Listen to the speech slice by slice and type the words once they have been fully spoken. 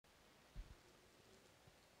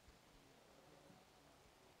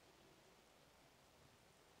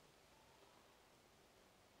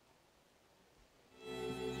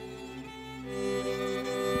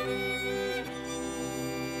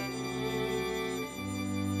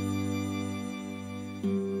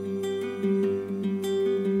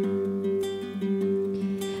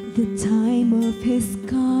The time of His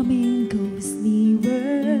coming goes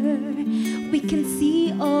nearer. We can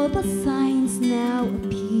see all the signs now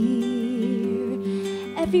appear.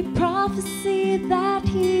 Every prophecy that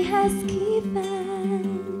He has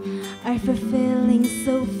given are fulfilling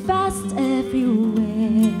so fast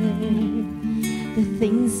everywhere. The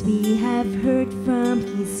things we have heard from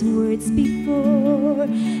His words before,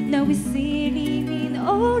 now we see Him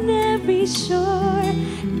on every shore,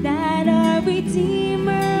 that our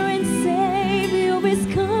Redeemer and Savior is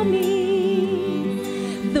coming,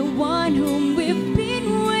 the one whom we've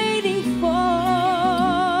been waiting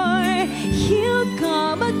for. He'll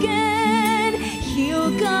come again,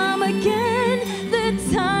 He'll come again. The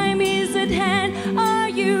time is at hand. Are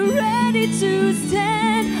you ready to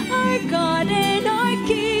stand? Our God and our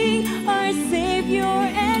King, our Savior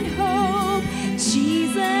and hope,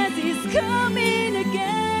 Jesus is coming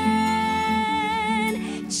again.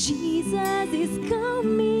 Jesus is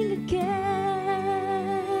coming again.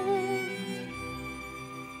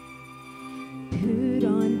 Put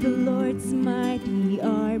on the Lord's mighty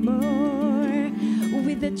armor.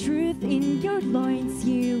 With the truth in your loins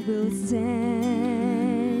you will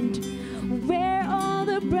stand. Wear all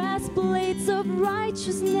the breastplates of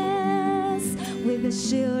righteousness, with the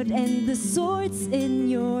shield and the swords in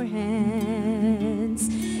your hands.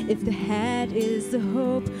 If the head is the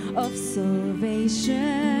hope of salvation,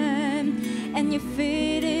 and your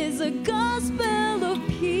feet is a gospel of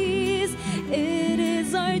peace, it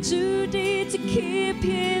is our duty to keep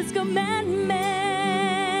His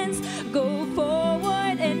commandments. Go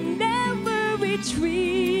forward and never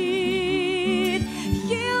retreat.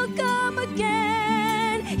 He'll come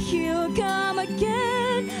again, He'll come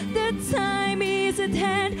again. The time is at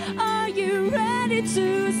hand. Are you ready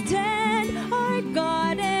to stand? Our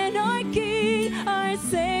God and our King, our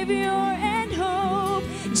Savior and hope,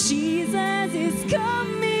 Jesus is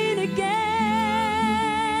coming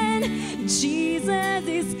again. Jesus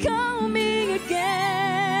is coming again.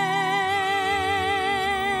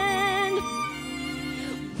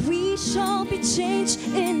 We shall be changed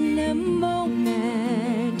in a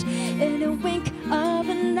moment, in a wink of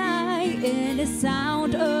an eye, in the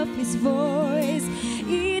sound of His voice.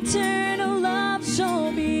 Eternal love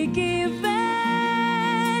shall be given,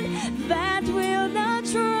 that will not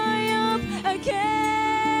triumph again.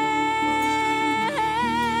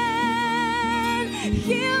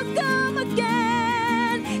 He'll come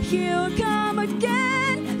again, He'll come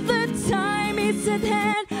again. The time is at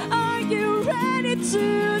hand. Are you ready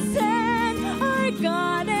to stand?